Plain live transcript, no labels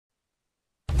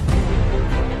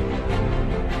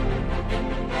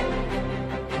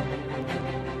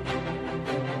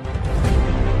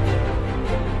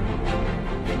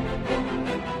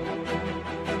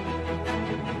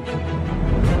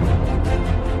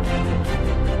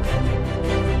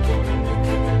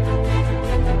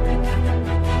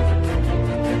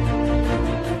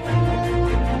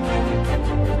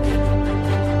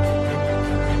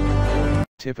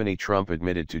Tiffany Trump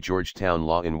admitted to Georgetown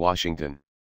Law in Washington.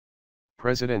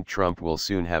 President Trump will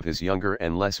soon have his younger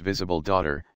and less visible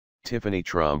daughter, Tiffany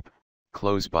Trump,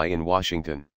 close by in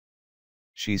Washington.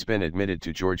 She's been admitted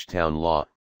to Georgetown Law,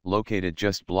 located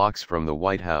just blocks from the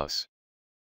White House.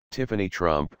 Tiffany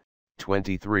Trump,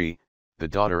 23, the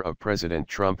daughter of President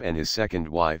Trump and his second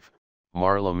wife,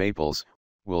 Marla Maples,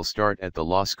 will start at the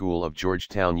law school of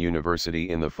Georgetown University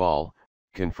in the fall,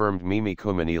 confirmed Mimi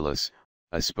Koumanelis,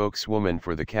 a spokeswoman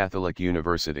for the Catholic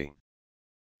University.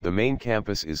 The main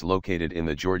campus is located in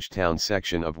the Georgetown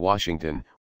section of Washington,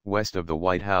 west of the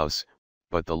White House,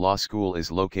 but the law school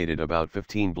is located about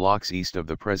 15 blocks east of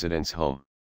the president's home.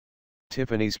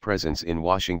 Tiffany's presence in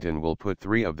Washington will put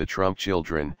 3 of the Trump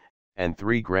children, and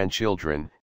 3 grandchildren,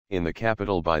 in the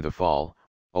capital by the fall.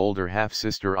 Older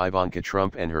half-sister Ivanka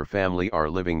Trump and her family are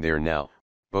living there now.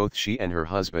 Both she and her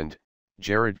husband,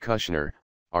 Jared Kushner,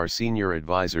 are senior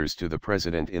advisors to the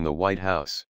president in the White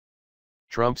House.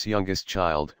 Trump's youngest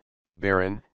child,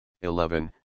 Barron,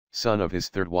 11, son of his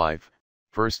third wife,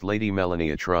 First Lady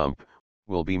Melania Trump,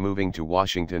 will be moving to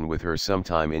Washington with her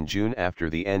sometime in June after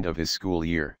the end of his school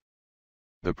year.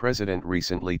 The president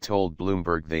recently told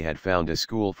Bloomberg they had found a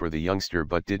school for the youngster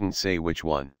but didn't say which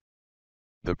one.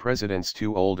 The president's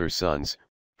 2 older sons,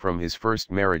 from his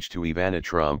first marriage to Ivanka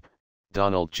Trump,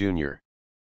 Donald Jr.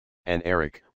 and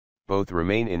Eric, both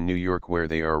remain in New York where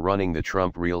they are running the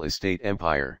Trump real estate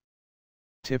empire.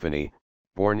 Tiffany,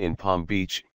 born in Palm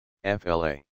Beach,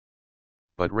 FLA,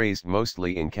 but raised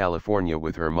mostly in California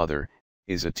with her mother,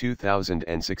 is a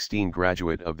 2016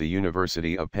 graduate of the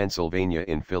University of Pennsylvania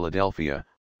in Philadelphia,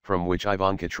 from which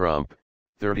Ivanka Trump,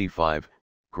 35,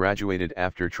 graduated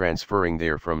after transferring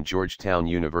there from Georgetown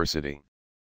University.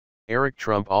 Eric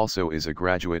Trump also is a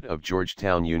graduate of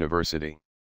Georgetown University.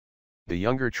 The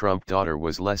younger Trump daughter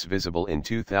was less visible in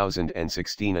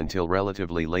 2016 until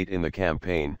relatively late in the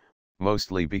campaign,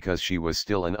 mostly because she was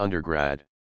still an undergrad.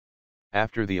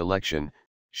 After the election,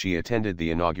 she attended the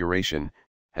inauguration,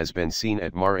 has been seen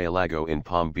at Mar-a-Lago in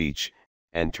Palm Beach,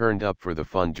 and turned up for the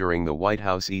fun during the White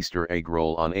House Easter egg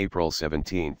roll on April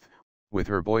 17, with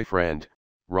her boyfriend,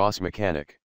 Ross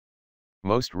Mechanic.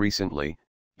 Most recently,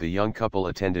 the young couple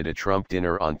attended a Trump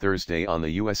dinner on Thursday on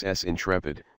the USS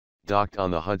Intrepid, docked on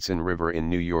the Hudson River in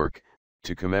New York,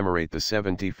 to commemorate the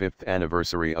 75th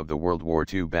anniversary of the World War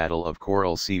II Battle of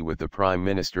Coral Sea with the Prime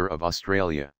Minister of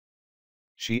Australia.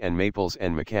 She and Maples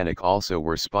and Mechanic also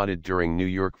were spotted during New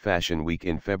York Fashion Week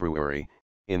in February,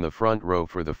 in the front row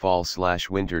for the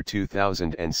Fall/Winter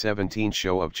 2017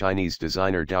 show of Chinese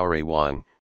designer Daorui Wang,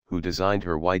 who designed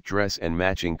her white dress and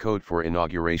matching coat for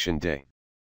Inauguration Day.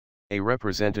 A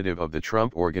representative of the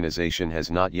Trump Organization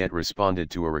has not yet responded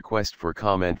to a request for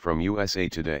comment from USA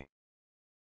Today.